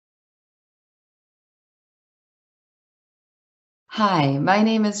Hi, my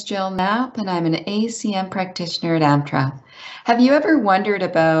name is Jill Knapp and I'm an ACM practitioner at AMTRA. Have you ever wondered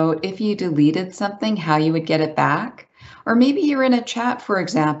about if you deleted something, how you would get it back? Or maybe you're in a chat, for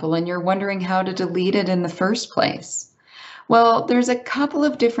example, and you're wondering how to delete it in the first place. Well, there's a couple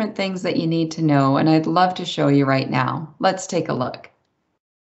of different things that you need to know, and I'd love to show you right now. Let's take a look.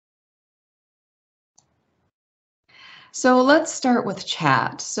 So let's start with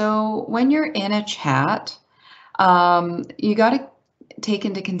chat. So when you're in a chat, you got to take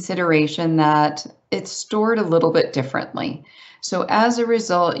into consideration that it's stored a little bit differently. So as a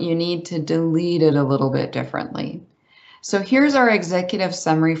result, you need to delete it a little bit differently. So here's our executive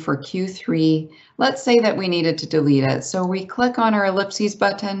summary for Q3. Let's say that we needed to delete it. So we click on our ellipses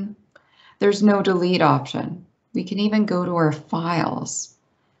button. There's no delete option. We can even go to our files.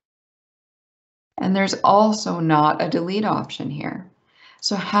 And there's also not a delete option here.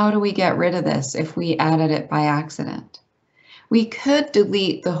 So how do we get rid of this if we added it by accident? We could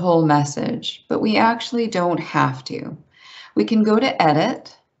delete the whole message, but we actually don't have to. We can go to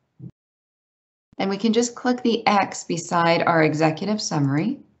Edit, and we can just click the X beside our executive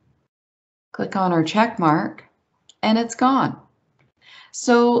summary, click on our check mark, and it's gone.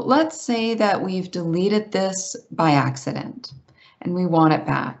 So let's say that we've deleted this by accident, and we want it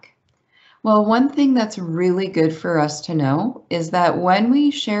back. Well, one thing that's really good for us to know is that when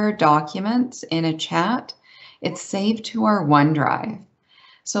we share documents in a chat, it's saved to our OneDrive.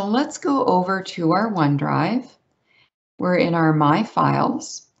 So let's go over to our OneDrive. We're in our My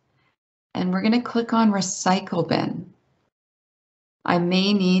Files, and we're going to click on Recycle Bin. I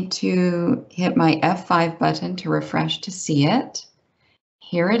may need to hit my F5 button to refresh to see it.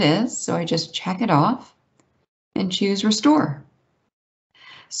 Here it is, so I just check it off and choose Restore.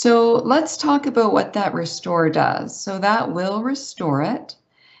 So let's talk about what that restore does. So that will restore it.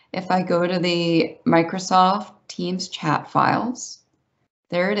 If I go to the Microsoft Teams chat files,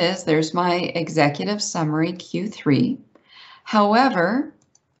 there it is. There's my executive summary Q3. However,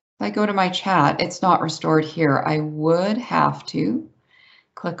 if I go to my chat, it's not restored here. I would have to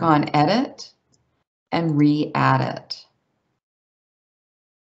click on Edit and re-add it.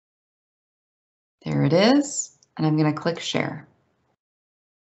 There it is, and I'm going to click Share.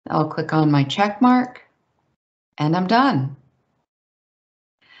 I'll click on my check mark, and I'm done.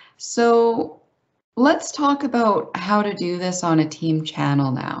 So let's talk about how to do this on a team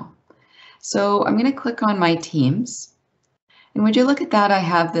channel now. So I'm going to click on my Teams, and would you look at that, I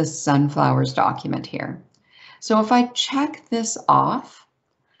have this sunflowers document here. So if I check this off,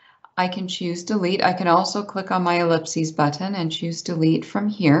 I can choose delete. I can also click on my ellipses button and choose delete from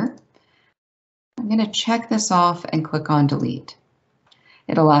here. I'm going to check this off and click on delete.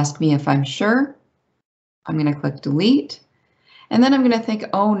 It'll ask me if I'm sure. I'm going to click delete. And then I'm going to think,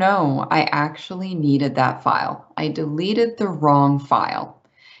 oh no, I actually needed that file. I deleted the wrong file.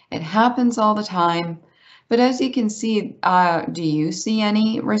 It happens all the time. But as you can see, do you see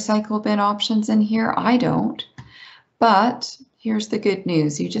any recycle bin options in here? I don't. But here's the good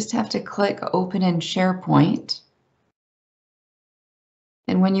news. You just have to click Open in SharePoint.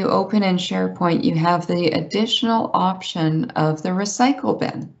 And when you open in SharePoint, you have the additional option of the recycle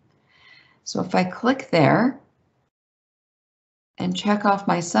bin. So if I click there and check off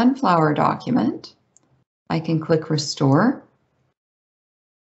my sunflower document, I can click Restore.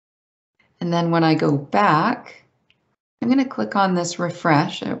 And then when I go back, I'm going to click on this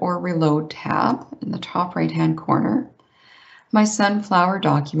Refresh or Reload tab in the top right-hand corner. My sunflower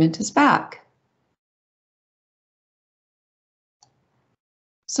document is back.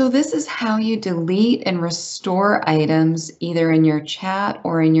 So this is how you delete and restore items either in your chat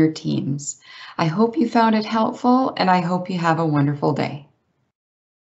or in your Teams. I hope you found it helpful, and I hope you have a wonderful day.